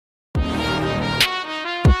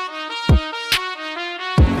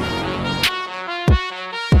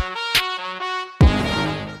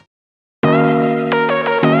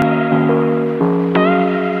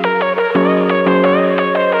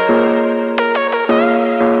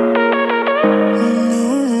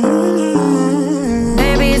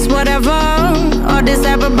all this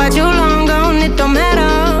ever, but you long gone, it don't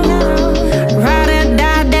matter. Ride or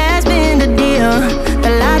die, that's been the deal.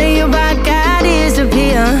 The light of your back, I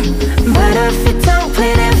disappear. But if you don't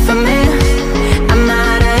play that for me, I'm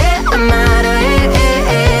out of it, I'm out of it.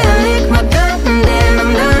 I lick my gun and then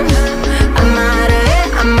I'm done. I'm out of it,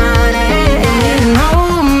 I'm out of it. No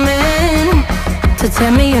man to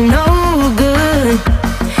tell me you're no good.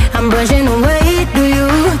 I'm brushing the weight of you,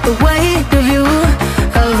 the weight of you,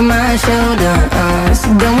 of my shoulders.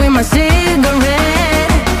 Done with my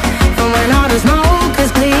cigarette, and when all the smoke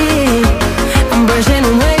is clear, I'm brushing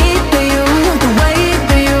the weight of you, the weight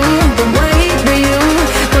of you, the weight of you.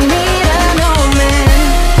 Don't need a no man.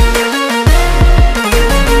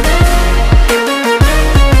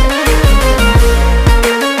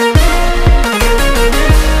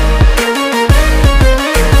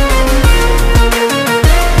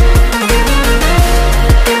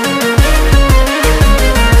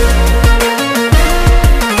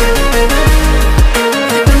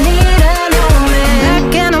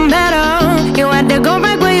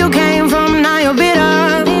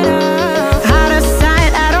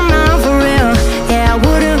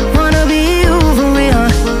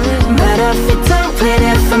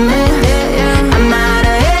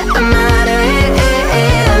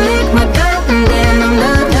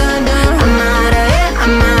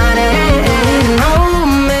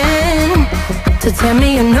 Tell me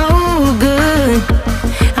you're no good.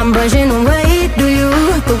 I'm brushing the weight of you,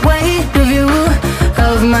 the weight of you,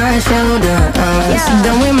 of my shoulders.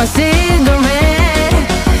 Done with my cigarette,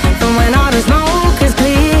 and when all the smoke is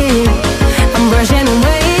clear, I'm brushing the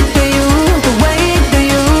weight of you, the weight of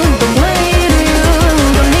you, the weight of you.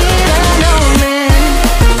 Don't need a no man.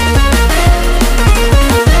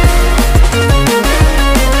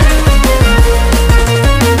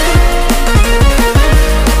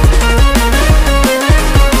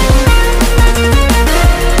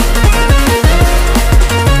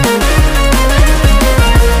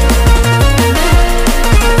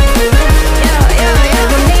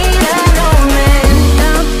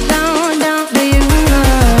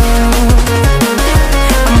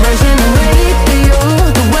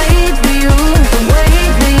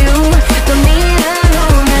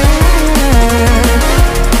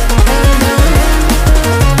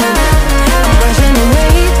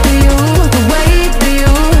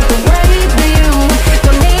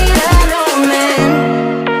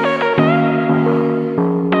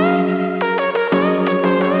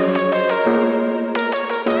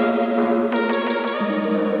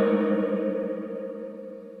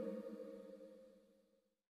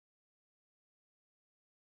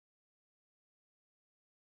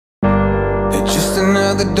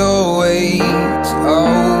 Another doorway to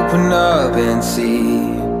open up and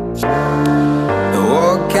see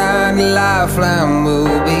what kind of lifeline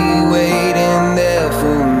will be waiting there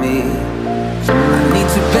for me. I need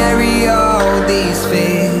to bury all these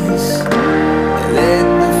fears and let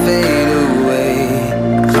them fade away.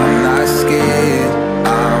 I'm not scared,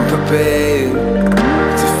 I'm prepared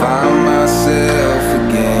to find myself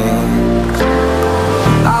again.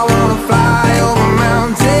 I wanna fly over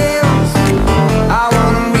mountains, I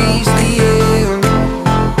wanna reach the end.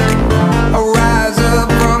 I'll rise up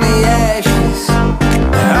from the ashes,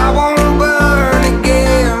 I wanna burn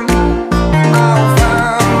again. I'll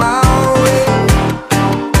find my way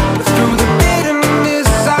through the bitterness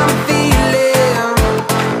I'm feeling.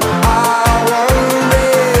 I won't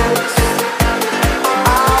rest,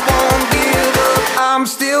 I won't give up, I'm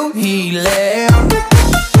still healing.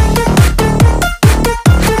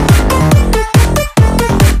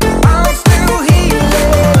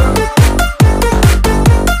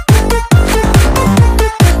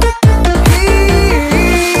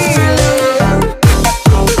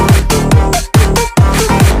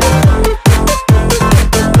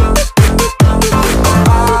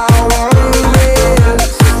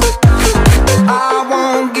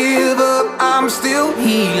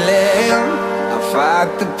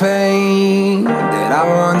 The pain that I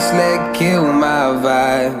once let kill my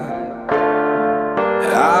vibe,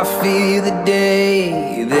 I fear the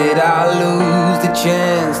day that I lose the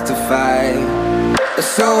chance to fight.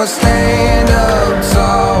 So I stand up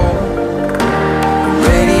tall,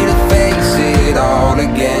 ready to face it all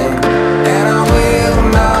again. And I will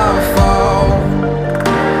not fall,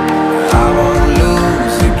 I won't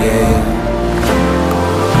lose again.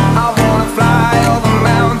 I wanna fly over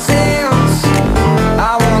mountains,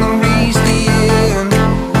 I wanna reach the end.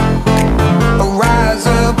 I'll rise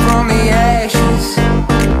up from the ashes,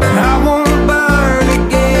 and I won't burn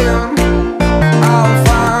again. I'll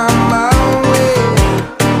find my way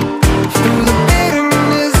through the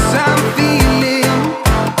bitterness I'm feeling.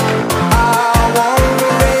 I won't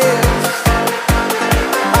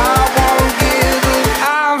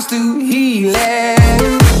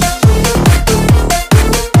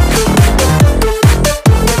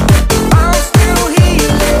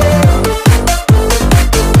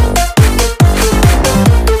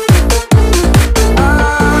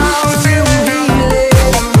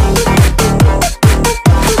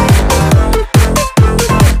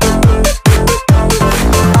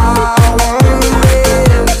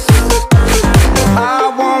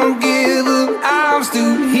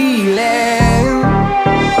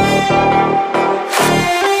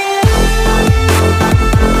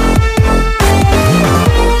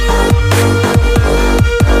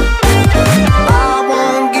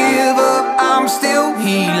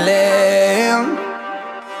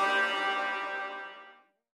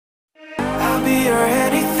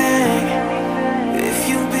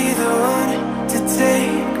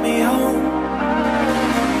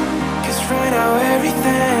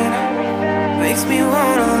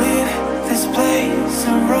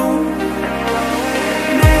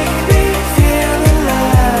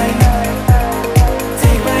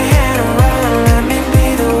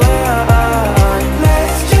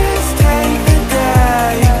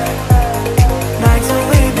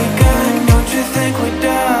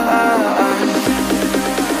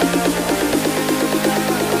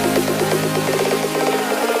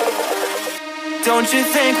Don't you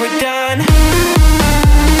think we're done?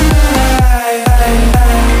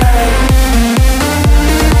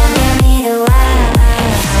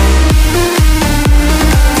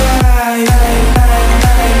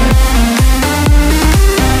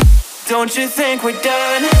 Don't you think we're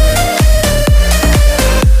done?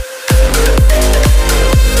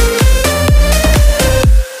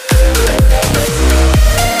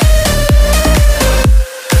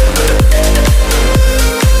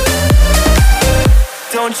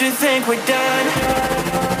 Don't you think we're done?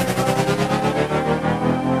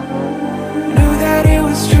 Knew that it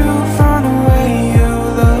was true from the way you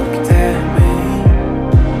looked at me.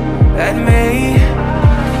 At me.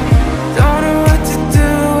 Don't know what to do,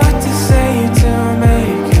 what to say to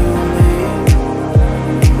make you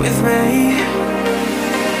leave with me.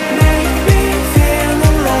 Make me feel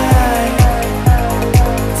alive.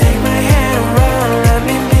 Take my hand and run, let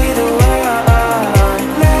me be the one.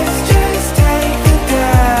 Let's just take the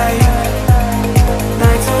dive.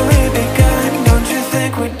 Night's only begun, don't you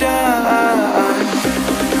think we're done?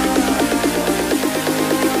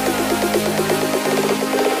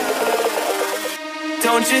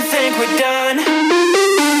 Don't you think we're done?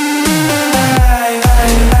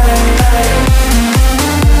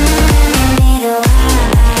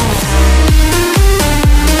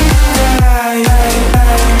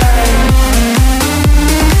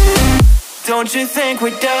 Don't you think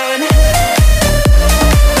we're done?